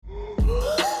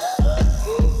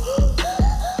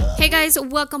Hey guys,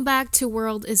 welcome back to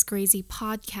World is Crazy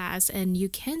podcast, and you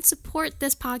can support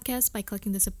this podcast by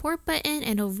clicking the support button,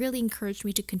 and it'll really encourage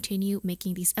me to continue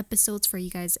making these episodes for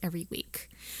you guys every week.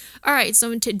 Alright,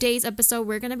 so in today's episode,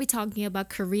 we're going to be talking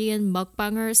about Korean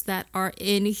mukbangers that are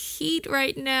in heat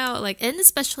right now. And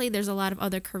especially there's a lot of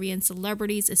other Korean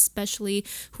celebrities, especially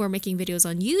who are making videos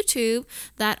on YouTube,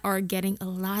 that are getting a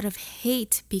lot of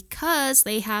hate because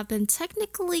they have been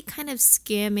technically kind of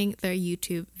scamming their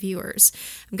YouTube viewers.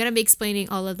 I'm going to be explaining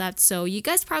all of that. So you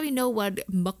guys probably know what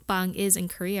mukbang is in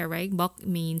Korea, right? Muk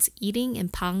means eating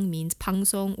and bang means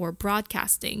방송 or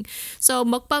broadcasting. So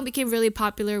mukbang became really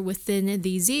popular within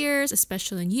these years,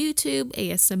 especially on YouTube,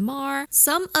 ASMR.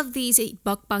 Some of these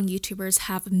mukbang YouTubers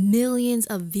have millions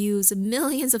of views,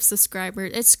 millions of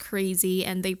subscribers. It's crazy,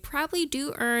 and they probably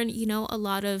do earn, a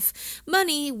lot of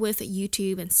money with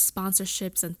YouTube and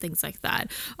sponsorships and things like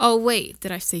that. Oh wait,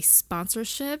 did I say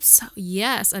sponsorships?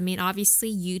 Yes,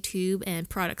 obviously YouTube and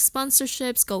product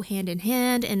sponsorships go hand in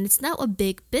hand, and it's now a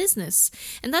big business,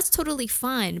 and that's totally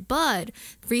fine. But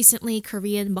recently,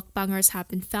 Korean mukbangers have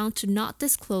been found to not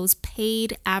disclose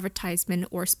paid advertisement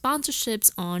or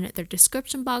sponsorships on their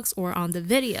description box or on the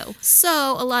video.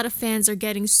 So a lot of fans are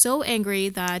getting so angry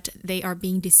that they are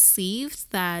being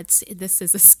deceived, that this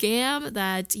is a scam,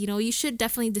 that you should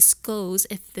definitely disclose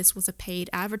if this was a paid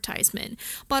advertisement.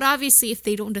 But obviously, if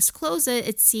they don't disclose it,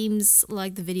 it seems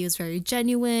like the video is very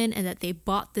genuine and that they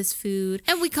bought this food.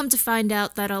 And we come to find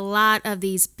out that a lot of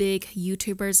these big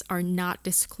YouTubers are not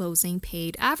disclosing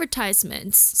paid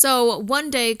advertisements. So one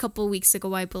day, a couple weeks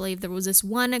ago, I believe there was this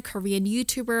one Korean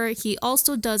YouTuber. He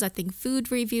also does, I think,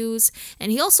 food reviews,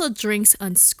 and he also drinks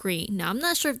on screen. Now, I'm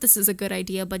not sure if this is a good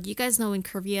idea, but you guys know in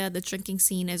Korea, the drinking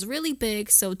scene is really big.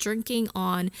 So drinking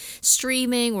on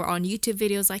streaming or on YouTube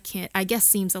videos, I guess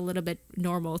seems a little bit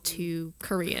normal to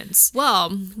Koreans. Well,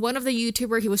 one of the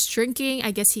YouTuber, he was drinking.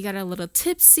 I guess he got a little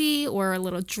tipsy or a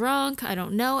little drunk, I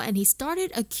don't know, and he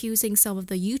started accusing some of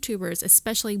the YouTubers,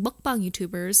 especially mukbang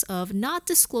YouTubers, of not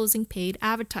disclosing paid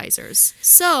advertisers.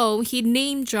 So he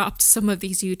name dropped some of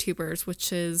these YouTubers,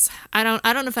 which is, I don't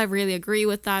know if I really agree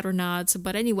with that or not,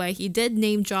 but anyway, he did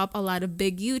name drop a lot of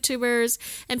big YouTubers,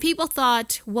 and people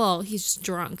thought, well, he's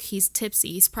drunk, he's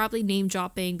tipsy, he's probably name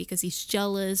dropping because he's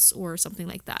jealous or something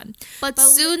like that. But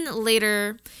soon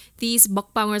later, these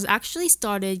mukbangers actually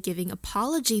started giving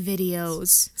apology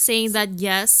videos saying that,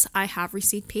 yes, I have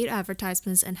received paid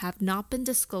advertisements and have not been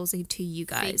disclosing to you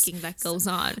guys. Faking that goes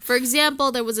on. For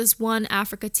example, there was this one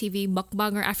Africa TV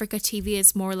mukbanger. Africa TV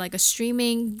is more like a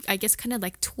streaming, I guess kind of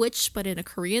like Twitch, but in a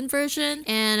Korean version.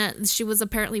 And she was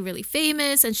apparently really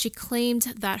famous, and she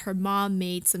claimed that her mom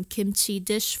made some kimchi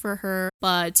dish for her,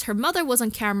 but her mother was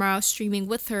on camera streaming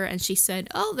with her, and she said,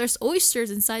 oh, there's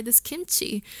oysters inside this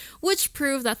kimchi, which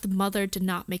proved that the mother did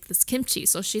not make this kimchi.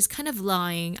 So she's kind of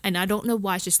lying, and I don't know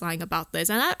why she's lying about this.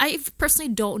 And I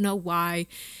personally don't know why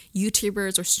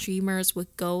YouTubers or streamers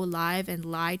would go live and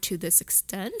lie to this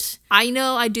extent. I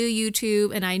know I do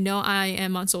YouTube, and I know I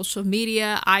am on social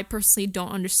media. I personally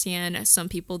don't understand some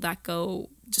people that go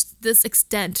just this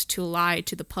extent to lie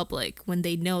to the public when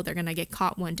they know they're gonna get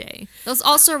caught one day. There was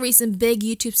also a recent big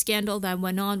YouTube scandal that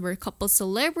went on where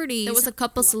there was a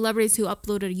couple celebrities who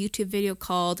uploaded a YouTube video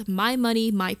called My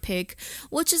Money, My Pick,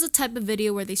 which is a type of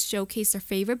video where they showcase their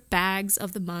favorite bags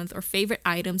of the month or favorite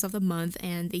items of the month,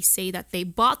 and they say that they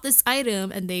bought this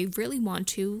item and they really want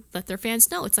to let their fans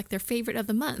know it's like their favorite of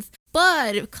the month.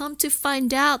 But come to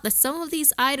find out that some of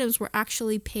these items were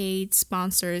actually paid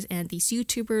sponsors, and these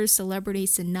YouTubers,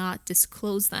 celebrities did not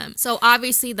disclose them. So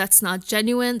obviously that's not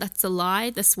genuine, that's a lie.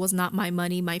 This was not My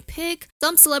Money, My Pick.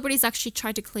 Some celebrities actually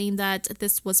tried to claim that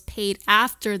this was paid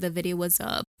after the video was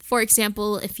up. For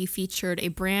example, if you featured a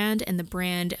brand and the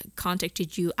brand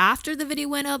contacted you after the video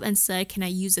went up and said, can I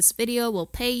use this video, we'll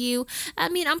pay you.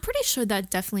 I'm pretty sure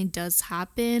that definitely does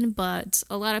happen, but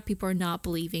a lot of people are not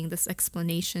believing this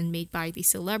explanation made by these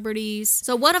celebrities.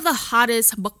 So one of the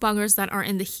hottest mukbangers that are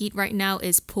in the heat right now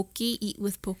is Poki, Eat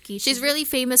with Poki. She's really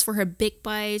famous for her big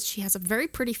bites. She has a very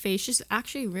pretty face. She's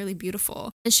actually really beautiful.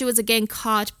 And she was again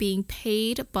caught being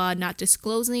paid but not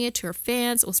disclosing it to her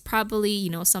fans. It was probably,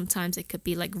 sometimes it could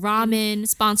be like ramen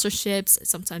sponsorships,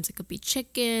 sometimes it could be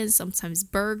chicken, sometimes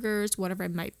burgers, whatever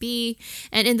it might be.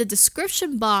 And in the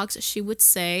description box, she would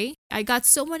say, I got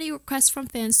so many requests from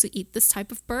fans to eat this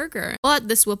type of burger. But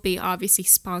this will be obviously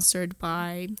sponsored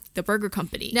by the burger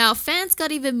company. Now, fans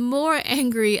got even more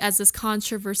angry as this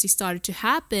controversy started to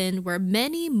happen, where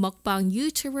many mukbang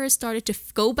YouTubers started to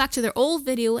go back to their old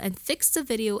video and fix the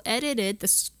video, edited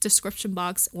the description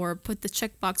box, or put the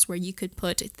checkbox where you could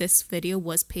put this video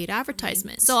was paid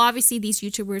advertisement. So obviously these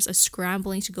YouTubers are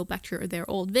scrambling to go back to their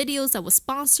old videos that was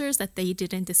sponsors that they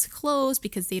didn't disclose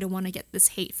because they don't want to get this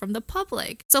hate from the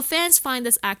public. So fans find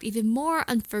this act even more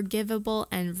unforgivable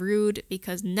and rude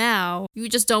because now you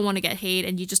just don't want to get hate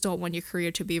and you just don't want your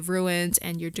career to be ruined,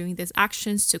 and you're doing these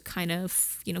actions to kind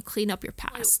of, clean up your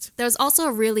past. There's also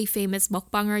a really famous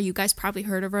mukbanger, you guys probably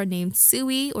heard of her, named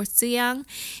Sui or Suyang,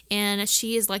 and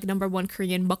she is like #1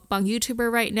 Korean mukbang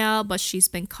YouTuber right now, but she's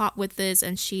been caught with this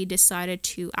and she decided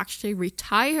to actually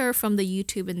retire from the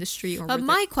YouTube industry. But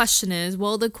my question is,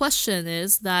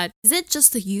 that is it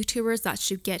just the YouTubers that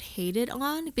should get hated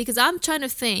on? Because I'm trying to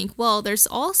think, well, there's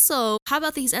also, how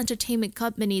about these entertainment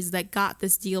companies that got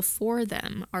this deal for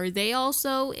them? Are they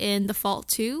also in the fault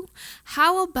too?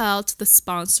 How about the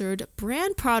sponsored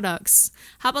brand products?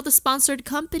 How about the sponsored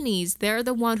companies? They're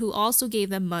the one who also gave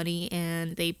them money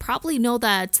and they probably know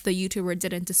that the YouTuber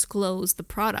didn't disclose the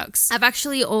products. I've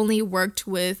actually only worked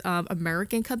with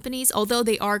American companies, although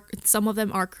some of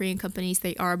them are Korean companies.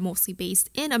 They are mostly based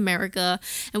in America,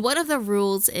 and one of the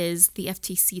rules is the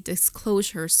FTC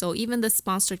disclosure. So even the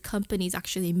sponsored companies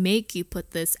actually make you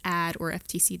put this ad or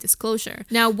FTC disclosure.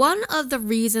 Now, one of the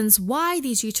reasons why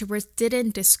these YouTubers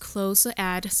didn't disclose the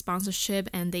ad sponsorship,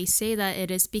 and they say that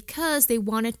it is because they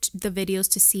wanted the videos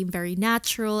to seem very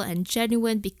natural and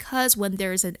genuine, because when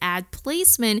there's an ad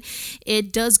placement,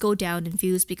 it does go down in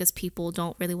views because people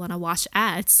don't really want to watch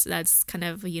ads. That's kind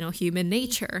of, human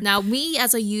nature. Now, me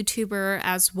as a YouTuber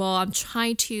as well, I'm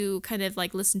trying to kind of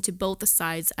like listen to both the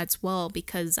sides as well,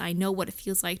 because I know what it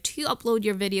feels like to upload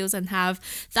your videos and have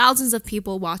thousands of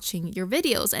people watching your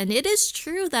videos. And it is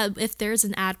true that if there's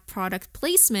an ad product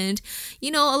placement,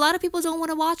 a lot of people don't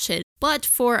want to watch it. But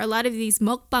for a lot of these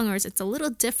mukbangers, it's a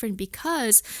little different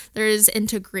because there is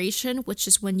integration, which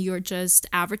is when you're just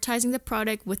advertising the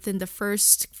product within the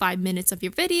first 5 minutes of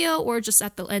your video or just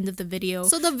at the end of the video.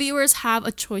 So the viewers have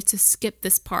a choice to skip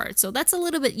this part. So that's a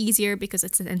little bit easier because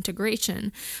it's an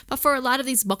integration. But for a lot of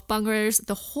these mukbangers,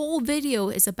 the whole video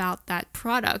is about that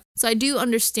product. So I do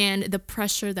understand the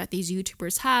pressure that these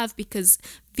YouTubers have, because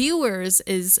viewers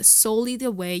is solely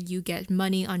the way you get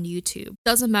money on YouTube.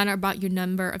 Doesn't matter about your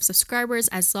number of subscribers,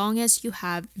 as long as you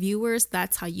have viewers,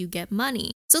 that's how you get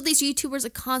money. So these YouTubers are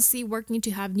constantly working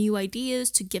to have new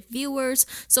ideas to get viewers,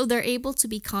 so they're able to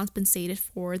be compensated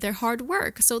for their hard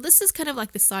work. So this is kind of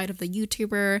like the side of the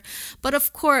YouTuber. But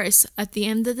of course, at the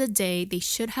end of the day, they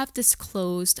should have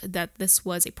disclosed that this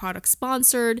was a product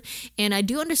sponsored. And I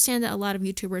do understand that a lot of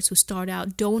YouTubers who start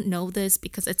out don't know this,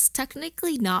 because it's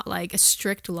technically not like a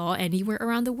strict law anywhere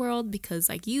around the world, because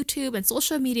like YouTube and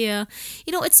social media,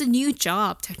 it's a new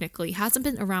job technically. It hasn't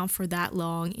been around for that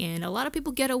long, and a lot of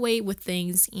people get away with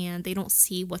things and they don't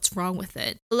see what's wrong with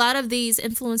it. A lot of these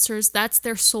influencers, that's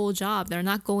their sole job. They're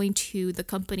not going to the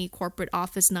company corporate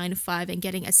office 9 to 5 and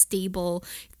getting a stable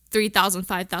 $3,000,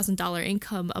 $5,000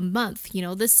 income a month.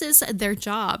 This is their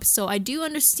job. So I do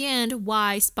understand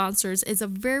why sponsors is a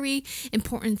very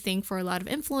important thing for a lot of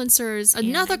influencers.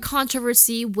 Another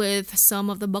controversy with some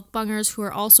of the mukbangers who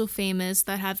are also famous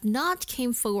that have not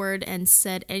came forward and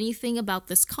said anything about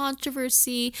this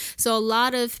controversy. So a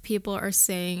lot of people are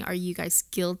saying, are you guys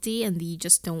guilty and you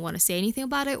just don't want to say anything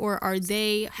about it? Or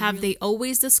have they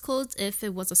always disclosed if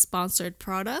it was a sponsored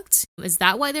product? Is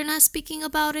that why they're not speaking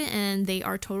about it and they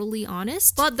are totally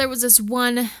honest? But there was this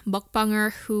one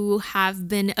mukbanger who have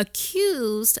been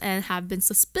accused and have been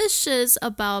suspicious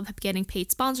about getting paid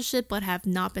sponsorship but have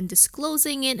not been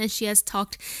disclosing it, and she has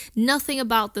talked nothing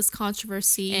about this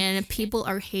controversy, and people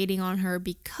are hating on her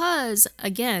because,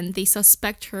 again, they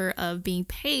suspect her of being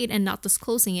paid and not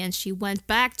disclosing it, and she went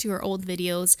back to her old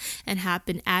videos and have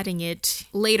been adding it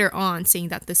later on, saying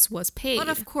that this was paid. But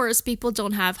of course, people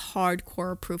don't have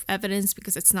hardcore proof evidence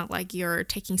because it's not like you're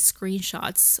taking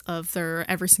screenshots of their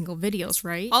every single videos,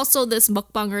 right? Also, this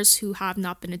mukbangers who have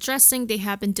not been addressing, they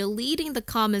have been deleting the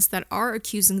comments that are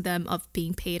accusing them of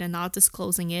being paid and not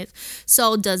disclosing it.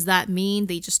 So does that mean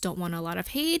they just don't want a lot of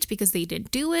hate because they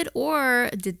didn't do it, or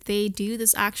did they do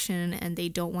this action and they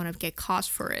don't want to get caught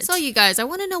for it? So you guys, I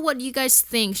want to know what you guys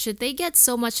think. Should they get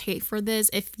so much hate for this?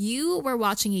 If you were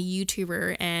watching a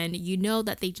YouTuber and you know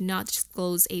that they did not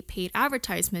disclose a paid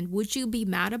advertisement, would you be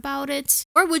mad about it?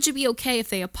 Or would you be okay if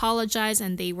they apologize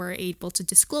and they were able to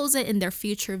disclose it in their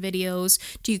future videos.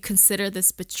 Do you consider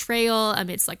this betrayal? I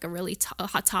mean, it's like a really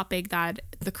hot topic that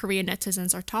the Korean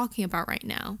netizens are talking about right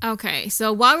now. Okay,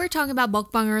 so while we're talking about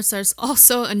mukbangers, there's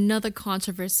also another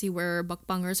controversy where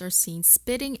mukbangers are seen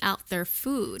spitting out their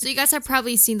food. So you guys have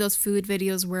probably seen those food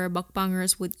videos where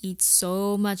mukbangers would eat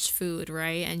so much food,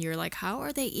 right? And you're like, how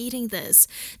are they eating this?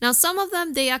 Now, some of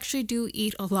them, they actually do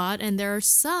eat a lot, and there are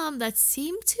some that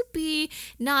seem to be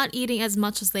not eating as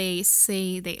much as they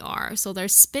say they are. So they're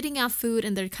spitting out food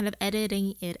and they're kind of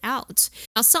editing it out.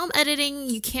 Now, some editing,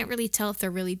 you can't really tell if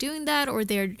they're really doing that or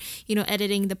they're,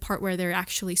 editing the part where they're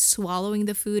actually swallowing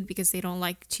the food because they don't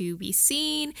like to be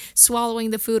seen swallowing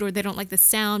the food, or they don't like the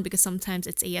sound because sometimes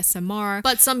it's ASMR.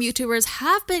 But some YouTubers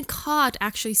have been caught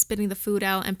actually spitting the food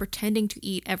out and pretending to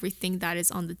eat everything that is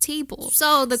on the table.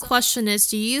 So the question is,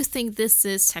 do you think this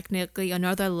is technically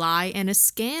another lie and a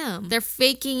scam? They're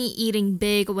faking eating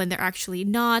big when they're actually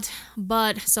not,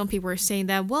 but some people are saying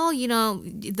that, well,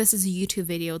 this is a YouTube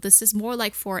video. This is more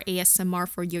like for ASMR,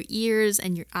 for your ears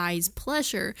and your eyes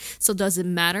pleasure. So does it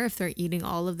matter if they're eating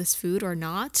all of this food or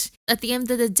not? At the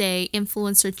end of the day,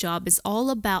 influencer job is all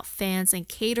about fans and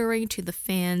catering to the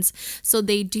fans. So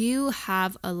they do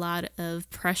have a lot of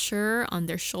pressure on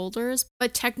their shoulders.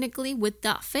 But technically,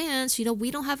 without fans,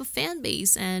 we don't have a fan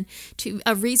base and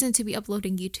a reason to be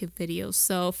uploading YouTube videos.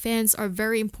 So fans are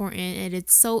very important, and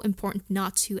it's so important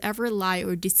not to ever lie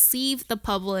or deceive the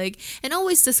public, and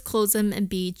always disclose them and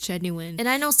be genuine. And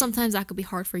I know sometimes that could be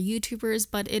hard for YouTubers,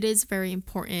 but it is very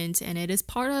important, and it is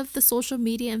part of the social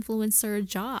media influencer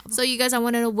job. So you guys, I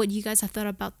want to know what you guys have thought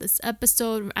about this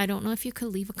episode. I don't know if you could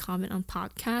leave a comment on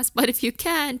podcast, but if you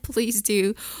can, please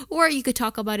do. Or you could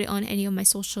talk about it on any of my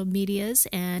social medias,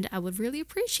 and I would really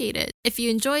appreciate it. If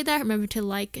you enjoyed that, remember to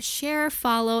like, share,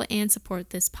 follow, and support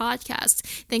this podcast.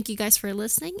 Thank you guys for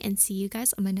listening, and see you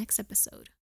guys on my next episode.